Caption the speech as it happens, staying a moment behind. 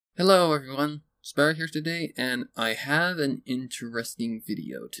Hello everyone, Spare here today, and I have an interesting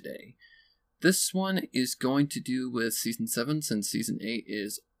video today. This one is going to do with Season 7, since Season 8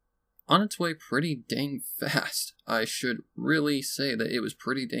 is on its way pretty dang fast. I should really say that it was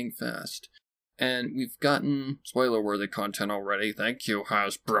pretty dang fast. And we've gotten spoiler-worthy content already. Thank you,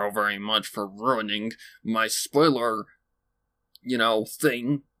 Hasbro, very much for ruining my spoiler,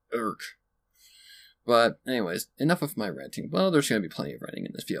 thing. Urgh. But anyways, enough of my ranting. Well, there's going to be plenty of ranting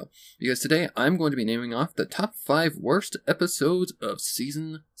in this video, because today I'm going to be naming off the top 5 worst episodes of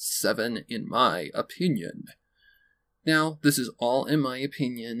Season 7 in my opinion. Now, this is all in my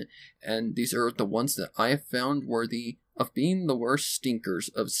opinion, and these are the ones that I have found worthy of being the worst stinkers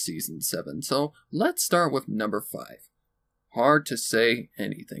of Season 7. So let's start with number 5. Hard to say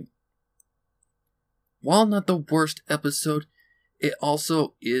anything. While not the worst episode, it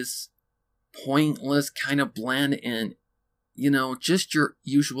also is pointless, kind of bland, and, just your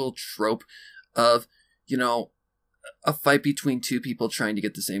usual trope of, a fight between two people trying to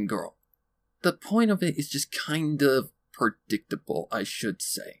get the same girl. The point of it is just kind of predictable, I should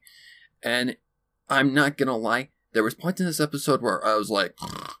say. And I'm not gonna lie, there was points in this episode where I was like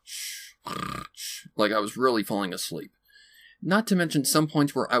I was really falling asleep. Not to mention some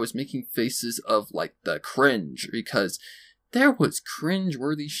points where I was making faces of, the cringe, because there was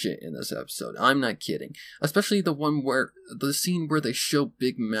cringe-worthy shit in this episode. I'm not kidding. Especially the scene where they show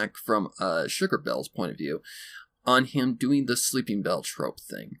Big Mac from Sugar Bell's point of view, on him doing the sleeping bell trope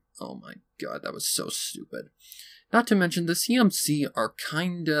thing. Oh my god, that was so stupid. Not to mention, the CMC are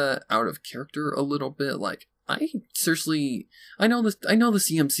kinda out of character a little bit. I know the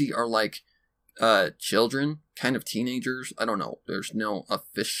CMC are children, kind of teenagers. I don't know. There's no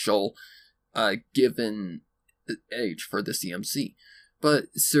official given age for the CMC.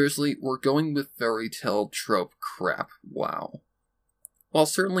 But seriously, we're going with fairy tale trope crap. Wow. While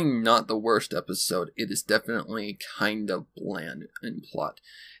certainly not the worst episode, it is definitely kind of bland in plot.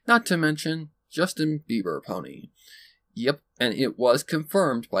 Not to mention Justin Bieber pony. Yep, and it was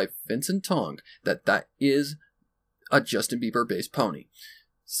confirmed by Vincent Tong that is a Justin Bieber based pony.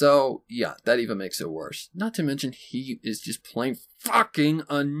 So, yeah, that even makes it worse. Not to mention, he is just plain fucking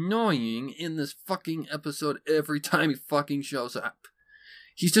annoying in this fucking episode every time he fucking shows up.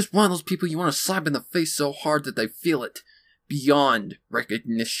 He's just one of those people you want to slap in the face so hard that they feel it beyond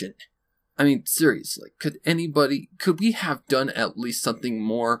recognition. I mean, seriously, could we have done at least something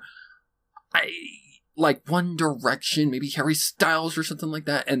more, like One Direction, maybe Harry Styles or something like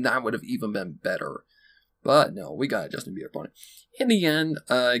that, and that would have even been better. But no, we got a Justin Bieber pony. In the end,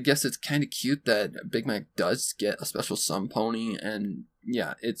 I guess it's kind of cute that Big Mac does get a special sun pony, and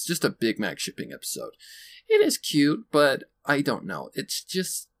yeah, it's just a Big Mac shipping episode. It is cute, but I don't know. It's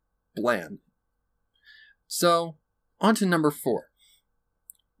just bland. So, on to number 4.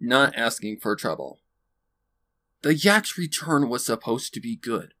 Not asking for trouble. The Yak's return was supposed to be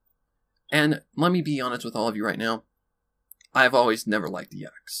good. And let me be honest with all of you right now, I've always never liked the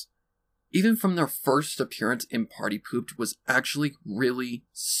Yaks. Even from their first appearance in Party Pooped was actually really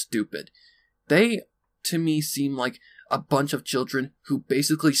stupid. They, to me, seem like a bunch of children who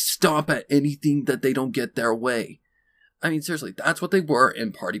basically stomp at anything that they don't get their way. I mean, seriously, that's what they were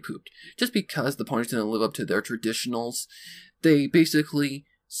in Party Pooped. Just because the ponies didn't live up to their traditionals, they basically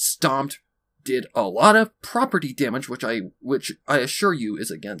stomped, did a lot of property damage, which I assure you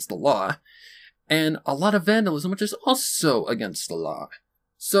is against the law, and a lot of vandalism, which is also against the law.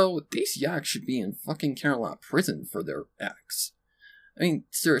 So, these Yaks should be in fucking Carolina prison for their acts. I mean,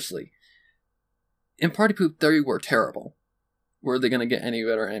 seriously. In Party Poop, they were terrible. Were they gonna get any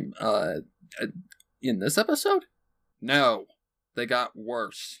better in this episode? No. They got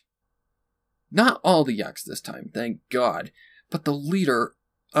worse. Not all the Yaks this time, thank God. But the leader,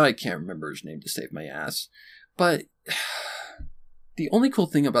 I can't remember his name to save my ass. But the only cool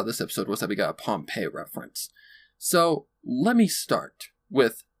thing about this episode was that we got a Pompeii reference. So, let me start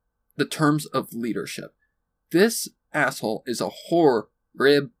with the terms of leadership. This asshole is a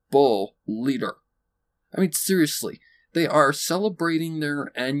horrible leader. I mean, seriously, they are celebrating their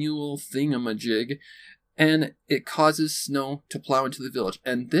annual thingamajig, and it causes snow to plow into the village,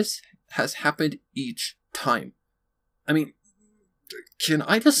 and this has happened each time. I mean, can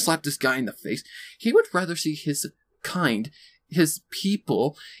I just slap this guy in the face? He would rather see his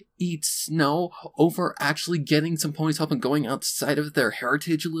people eat snow over actually getting some ponies help and going outside of their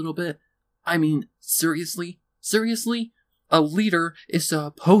heritage a little bit. I mean, seriously? Seriously? A leader is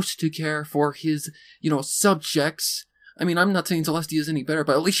supposed to care for his, subjects. I mean, I'm not saying Celestia is any better,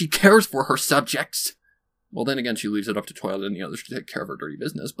 but at least she cares for her subjects. Well, then again, she leaves it up to Twilight and the others to take care of her dirty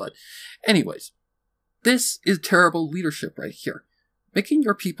business, but anyways. This is terrible leadership right here. Making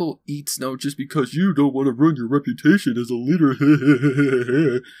your people eat snow just because you don't want to ruin your reputation as a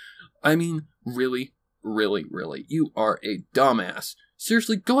leader. I mean, really, really, really, you are a dumbass.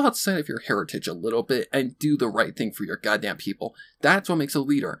 Seriously, go outside of your heritage a little bit and do the right thing for your goddamn people. That's what makes a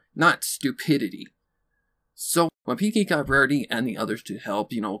leader, not stupidity. So, when Pinky got Rarity and the others to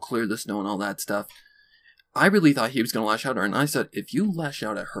help, clear the snow and all that stuff, I really thought he was going to lash out at her, and I said, if you lash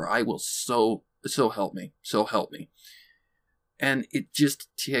out at her, I will so help me. And it just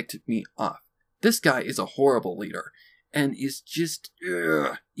ticked me off. This guy is a horrible leader, and is just,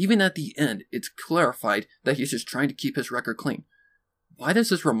 even at the end, it's clarified that he's just trying to keep his record clean. Why does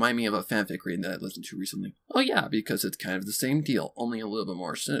this remind me of a fanfic reading that I listened to recently? Oh yeah, because it's kind of the same deal, only a little bit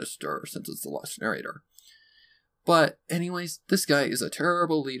more sinister since it's the lost narrator. But anyways, this guy is a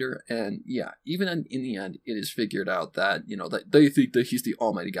terrible leader, and yeah, even in the end, it is figured out that, that they think that he's the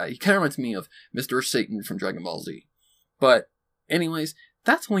almighty guy. He kind of reminds me of Mr. Satan from Dragon Ball Z. But anyways,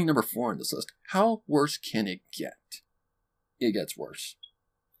 that's only number 4 on this list. How worse can it get? It gets worse.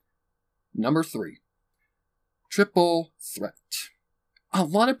 Number 3. Triple Threat. A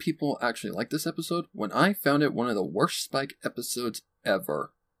lot of people actually like this episode when I found it one of the worst Spike episodes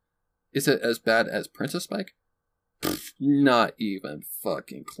ever. Is it as bad as Princess Spike? Pfft, not even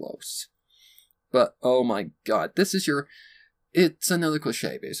fucking close. But oh my god, it's another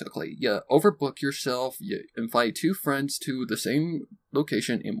cliche basically. You overbook yourself, you invite 2 friends to the same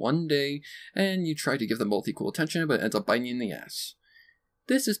location in one day, and you try to give them both equal attention, but it ends up biting you in the ass.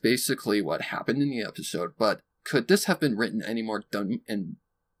 This is basically what happened in the episode, but could this have been written any more dumb and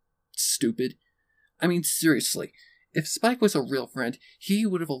stupid? I mean, seriously, if Spike was a real friend, he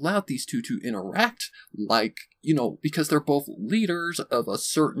would have allowed these two to interact, because they're both leaders of a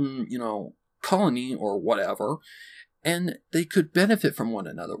certain, colony or whatever, and they could benefit from one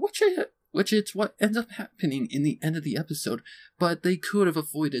another, which is what ends up happening in the end of the episode, but they could have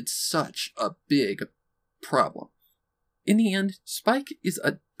avoided such a big problem. In the end, Spike is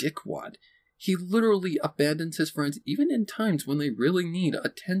a dickwad. He literally abandons his friends even in times when they really need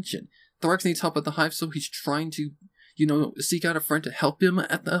attention. Thorax needs help at the hive, so he's trying to, seek out a friend to help him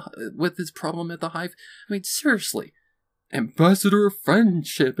with his problem at the hive. I mean, seriously. Ambassador of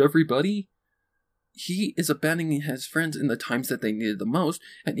friendship, everybody. He is abandoning his friends in the times that they needed the most,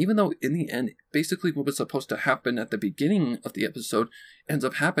 and even though in the end, basically what was supposed to happen at the beginning of the episode ends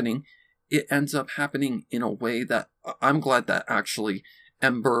up happening, it ends up happening in a way that I'm glad that actually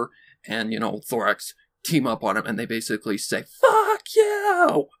Ember and, Thorax team up on him, and they basically say, fuck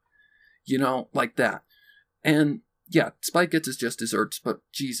you! Like that. And, yeah, Spike gets his just desserts, but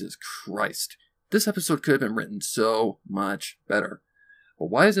Jesus Christ. This episode could have been written so much better. But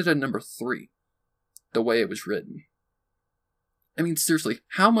why is it at number 3? The way it was written. I mean, seriously,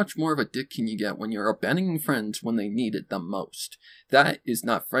 how much more of a dick can you get when you're abandoning friends when they need it the most? That is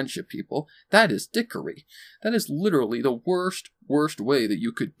not friendship, people. That is dickery. That is literally the worst way that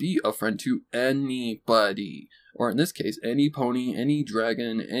you could be a friend to anybody. Or in this case, any pony, any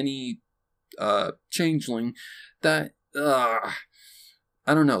dragon, any changeling. That, I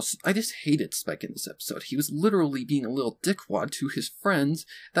don't know. I just hated Spike in this episode. He was literally being a little dickwad to his friends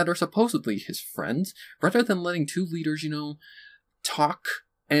that are supposedly his friends, rather than letting 2 leaders, talk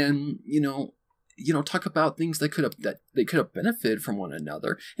and, talk about things they could have benefited from one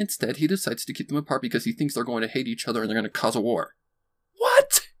another. Instead, he decides to keep them apart because he thinks they're going to hate each other and they're going to cause a war.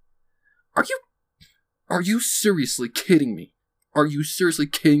 What? Are you seriously kidding me? Are you seriously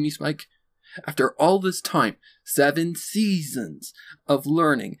kidding me, Spike? After all this time, 7 seasons of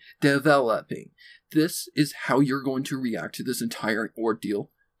learning, developing, this is how you're going to react to this entire ordeal?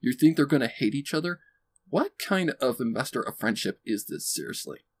 You think they're going to hate each other? What kind of ambassador of friendship is this,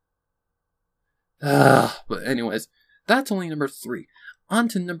 seriously? But anyways, that's only number 3. On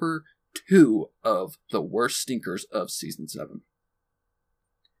to number 2 of the worst stinkers of Season 7.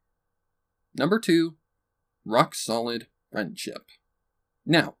 Number 2, rock solid friendship.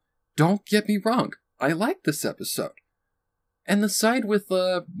 Now, don't get me wrong, I like this episode. And the side with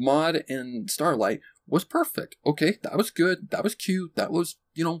Maud and Starlight was perfect. Okay, that was good, that was cute, that was,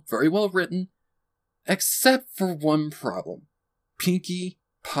 very well written. Except for one problem. Pinkie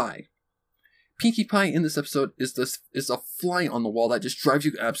Pie. Pinkie Pie in this episode is a fly on the wall that just drives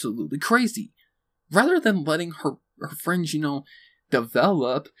you absolutely crazy. Rather than letting her friends,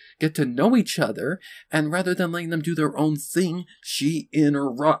 develop, get to know each other, and rather than letting them do their own thing, she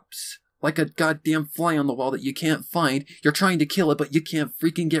interrupts. Like a goddamn fly on the wall that you can't find. You're trying to kill it, but you can't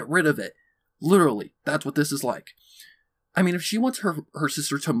freaking get rid of it. Literally, that's what this is like. I mean, if she wants her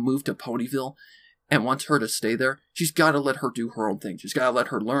sister to move to Ponyville and wants her to stay there, she's got to let her do her own thing. She's got to let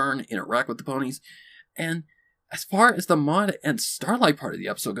her learn, interact with the ponies. And as far as the Maud and Starlight part of the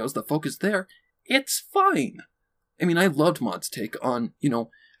episode goes, the focus there, it's fine. I mean, I loved Maud's take on,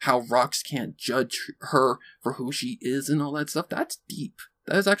 how rocks can't judge her for who she is and all that stuff. That's deep.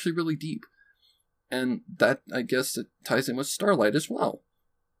 That is actually really deep. And that, I guess, it ties in with Starlight as well.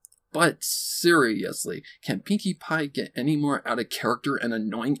 But seriously, can Pinkie Pie get any more out of character and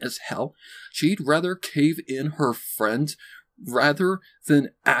annoying as hell? She'd rather cave in her friends rather than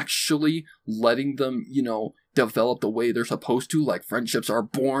actually letting them, develop the way they're supposed to, like friendships are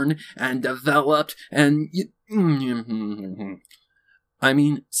born and developed and... I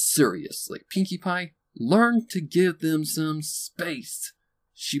mean, seriously, Pinkie Pie, learn to give them some space.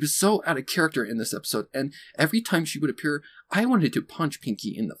 She was so out of character in this episode, and every time she would appear, I wanted to punch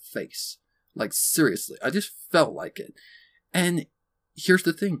Pinkie in the face. Like, seriously, I just felt like it. And here's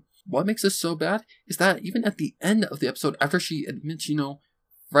the thing. What makes this so bad is that even at the end of the episode, after she admits,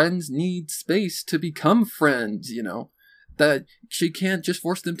 friends need space to become friends, that she can't just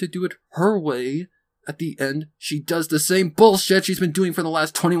force them to do it her way. At the end, she does the same bullshit she's been doing for the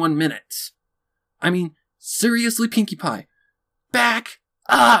last 21 minutes. I mean, seriously, Pinkie Pie, back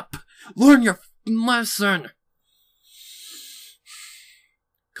up! Learn your lesson!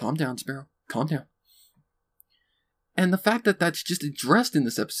 Calm down, Sparrow. Calm down. And the fact that that's just addressed in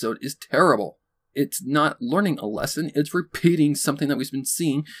this episode is terrible. It's not learning a lesson, it's repeating something that we've been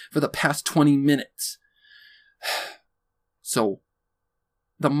seeing for the past 20 minutes. So,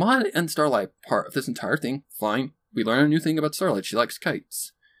 the Maud and Starlight part of this entire thing, fine. We learn a new thing about Starlight. She likes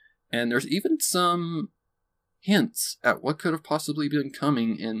kites. And there's even some hints at what could have possibly been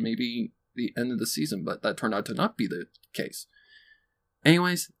coming in maybe the end of the season, but that turned out to not be the case.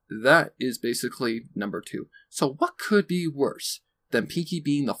 Anyways, that is basically number 2. So what could be worse than Pinkie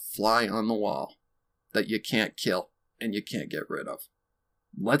being the fly on the wall that you can't kill and you can't get rid of?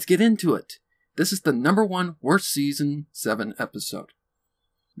 Let's get into it. This is the number 1 worst season 7 episode.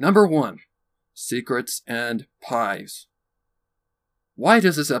 Number 1, Secrets and Pies. Why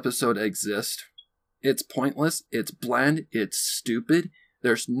does this episode exist? It's pointless, it's bland, it's stupid,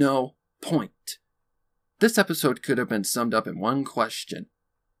 there's no point. This episode could have been summed up in one question.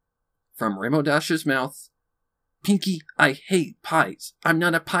 From Rainbow Dash's mouth, Pinkie, I hate pies. I'm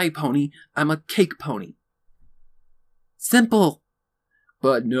not a pie pony, I'm a cake pony. Simple.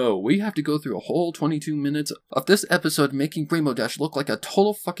 But no, we have to go through a whole 22 minutes of this episode making Rainbow Dash look like a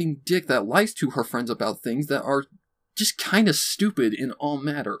total fucking dick that lies to her friends about things that are just kind of stupid in all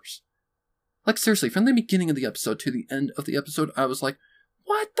matters. Like, seriously, from the beginning of the episode to the end of the episode, I was like,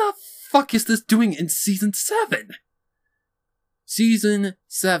 what the fuck is this doing in Season 7? Season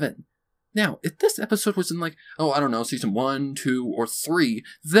 7. Now, if this episode was in Season 1, 2, or 3,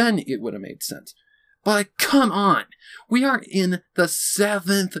 then it would have made sense. But come on, we are in the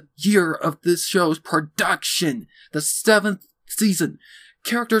 7th year of this show's production. The 7th season.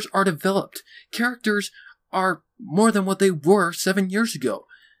 Characters are developed. Characters are more than what they were 7 years ago.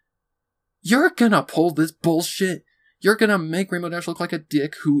 You're gonna pull this bullshit. You're gonna make Rainbow Dash look like a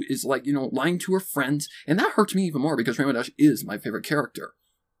dick who is lying to her friends. And that hurts me even more because Rainbow Dash is my favorite character.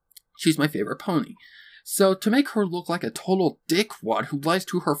 She's my favorite pony. So to make her look like a total dickwad who lies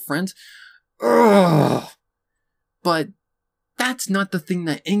to her friends, ugh. But that's not the thing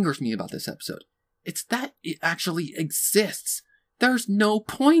that angers me about this episode. It's that it actually exists. There's no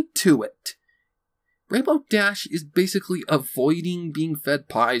point to it. Rainbow Dash is basically avoiding being fed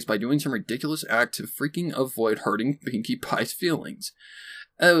pies by doing some ridiculous act to freaking avoid hurting Pinkie Pie's feelings.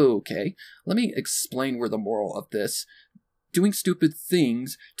 Okay, let me explain where the moral of this. Doing stupid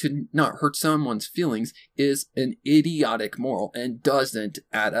things to not hurt someone's feelings is an idiotic moral and doesn't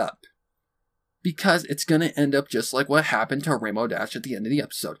add up. Because it's gonna end up just like what happened to Rainbow Dash at the end of the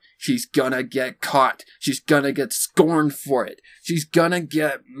episode. She's gonna get caught. She's gonna get scorned for it. She's gonna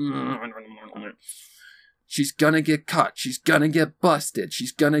get caught. She's gonna get busted.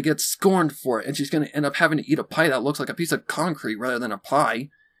 She's gonna get scorned for it. And she's gonna end up having to eat a pie that looks like a piece of concrete rather than a pie.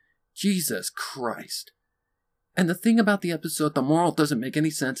 Jesus Christ. And the thing about the episode, the moral doesn't make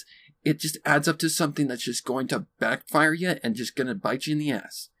any sense. It just adds up to something that's just going to backfire you and just gonna bite you in the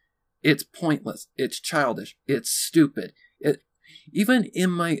ass. It's pointless. It's childish. It's stupid. Even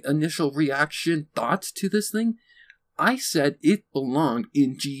in my initial reaction thoughts to this thing, I said it belonged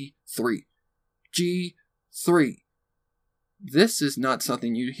in G3. G3. This is not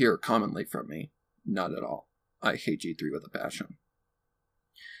something you hear commonly from me. Not at all. I hate G3 with a passion.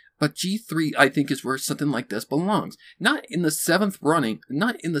 But G3, I think, is where something like this belongs. Not in the 7th running,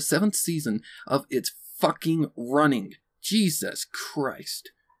 not in the 7th season of its fucking running. Jesus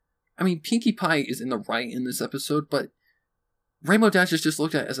Christ. I mean, Pinkie Pie is in the right in this episode, but Rainbow Dash is just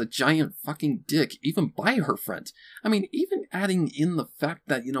looked at as a giant fucking dick, even by her friends. I mean, even adding in the fact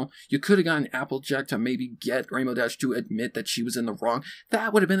that, you could have gotten Applejack to maybe get Rainbow Dash to admit that she was in the wrong,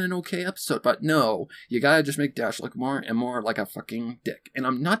 that would have been an okay episode. But no, you gotta just make Dash look more and more like a fucking dick. And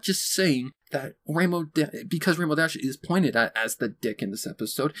I'm not just saying that because Rainbow Dash is pointed at as the dick in this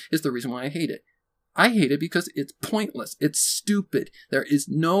episode is the reason why I hate it. I hate it because it's pointless. It's stupid. There is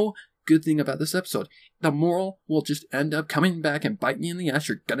no good thing about this episode. The moral will just end up coming back and biting you in the ass.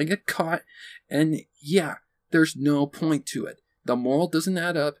 You're gonna get caught. And yeah, there's no point to it. The moral doesn't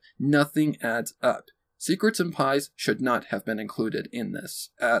add up. Nothing adds up. Secrets and pies should not have been included in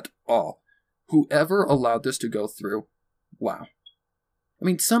this at all. Whoever allowed this to go through, wow. I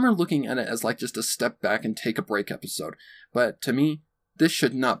mean, some are looking at it as like just a step back and take a break episode. But to me, this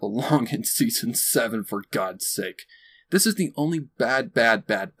should not belong in season 7, for God's sake. This is the only bad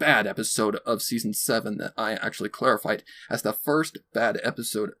episode of Season 7 that I actually clarified as the first bad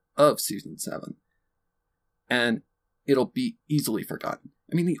episode of Season 7. And it'll be easily forgotten.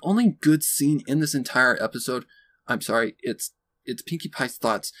 I mean, the only good scene in this entire episode, I'm sorry, it's Pinkie Pie's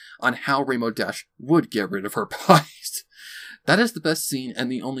thoughts on how Rainbow Dash would get rid of her pies. That is the best scene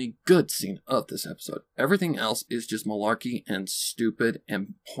and the only good scene of this episode. Everything else is just malarkey and stupid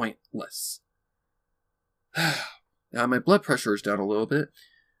and pointless. Now, my blood pressure is down a little bit.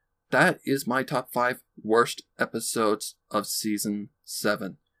 That is my top 5 worst episodes of Season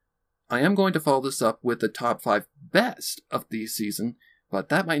 7. I am going to follow this up with the top 5 best of the season, but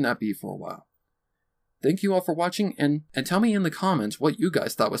that might not be for a while. Thank you all for watching, and tell me in the comments what you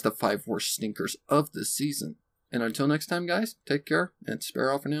guys thought was the 5 worst stinkers of this season. And until next time, guys, take care, and spare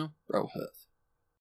all for now, bro huff.